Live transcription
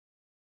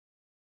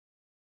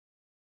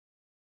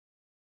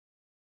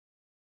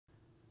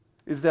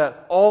is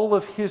that all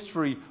of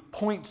history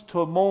points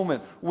to a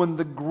moment when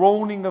the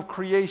groaning of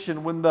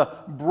creation, when the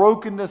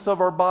brokenness of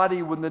our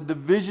body, when the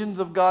divisions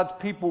of God's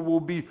people will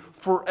be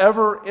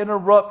forever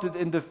interrupted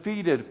and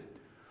defeated.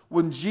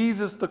 When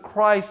Jesus the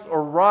Christ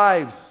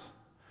arrives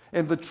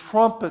and the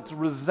trumpets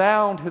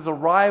resound His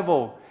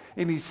arrival,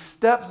 and He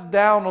steps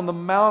down on the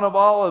Mount of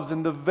Olives,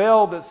 and the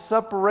veil that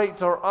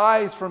separates our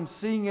eyes from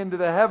seeing into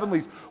the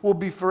heavenlies will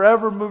be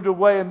forever moved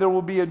away, and there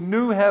will be a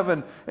new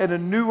heaven and a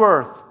new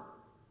earth.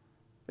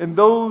 And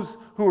those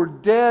who are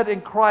dead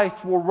in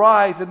Christ will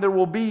rise, and there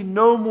will be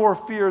no more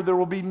fear, there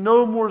will be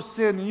no more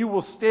sin, and you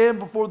will stand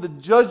before the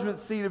judgment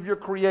seat of your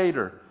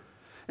Creator.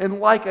 And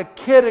like a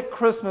kid at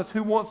Christmas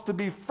who wants to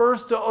be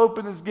first to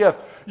open his gift,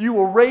 you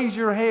will raise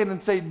your hand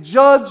and say,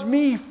 "Judge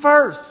me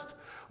first.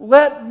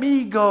 Let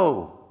me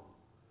go."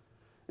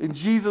 And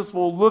Jesus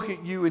will look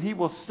at you and He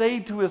will say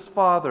to His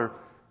Father,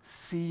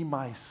 "See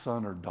my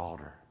son or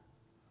daughter.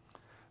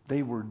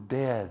 They were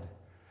dead.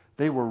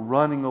 They were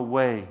running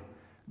away.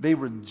 They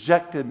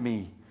rejected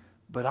me,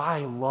 but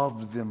I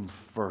loved them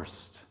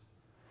first.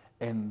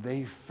 And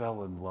they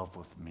fell in love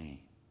with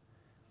me.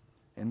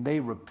 And they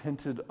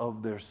repented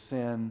of their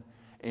sin,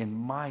 and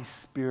my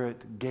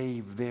Spirit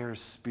gave their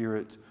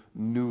spirit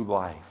new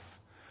life.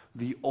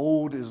 The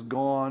old is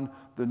gone,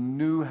 the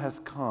new has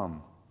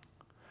come.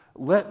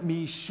 Let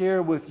me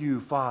share with you,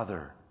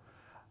 Father,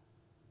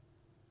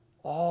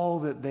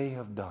 all that they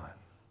have done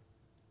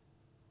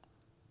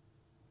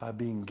by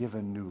being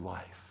given new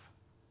life."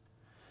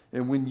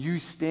 And when you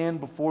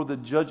stand before the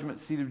judgment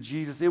seat of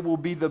Jesus, it will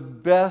be the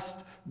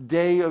best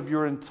day of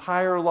your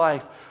entire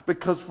life,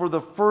 because for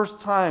the first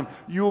time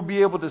you will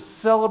be able to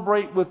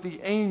celebrate with the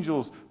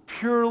angels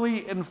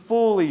purely and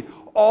fully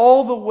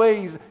all the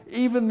ways,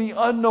 even the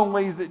unknown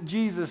ways, that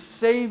Jesus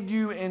saved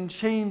you and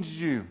changed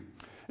you.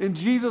 And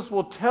Jesus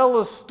will tell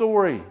a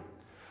story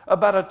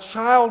about a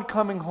child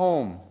coming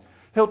home.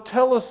 He'll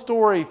tell a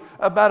story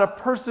about a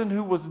person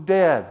who was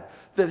dead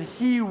that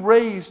He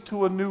raised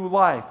to a new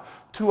life,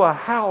 to a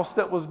house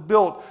that was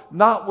built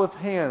not with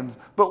hands,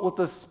 but with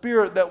the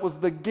Spirit that was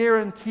the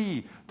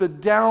guarantee, the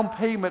down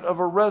payment of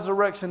a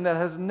resurrection that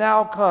has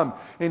now come.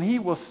 And He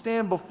will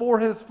stand before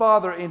His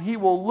Father, and He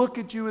will look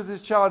at you as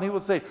His child, and He will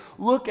say,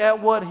 "Look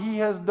at what He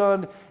has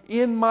done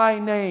in my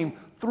name,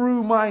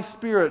 through my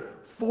Spirit,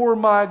 for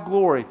my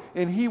glory."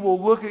 And He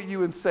will look at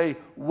you and say,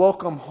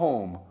 "Welcome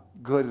home,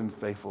 good and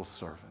faithful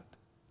servant."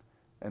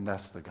 And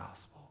that's the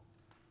gospel.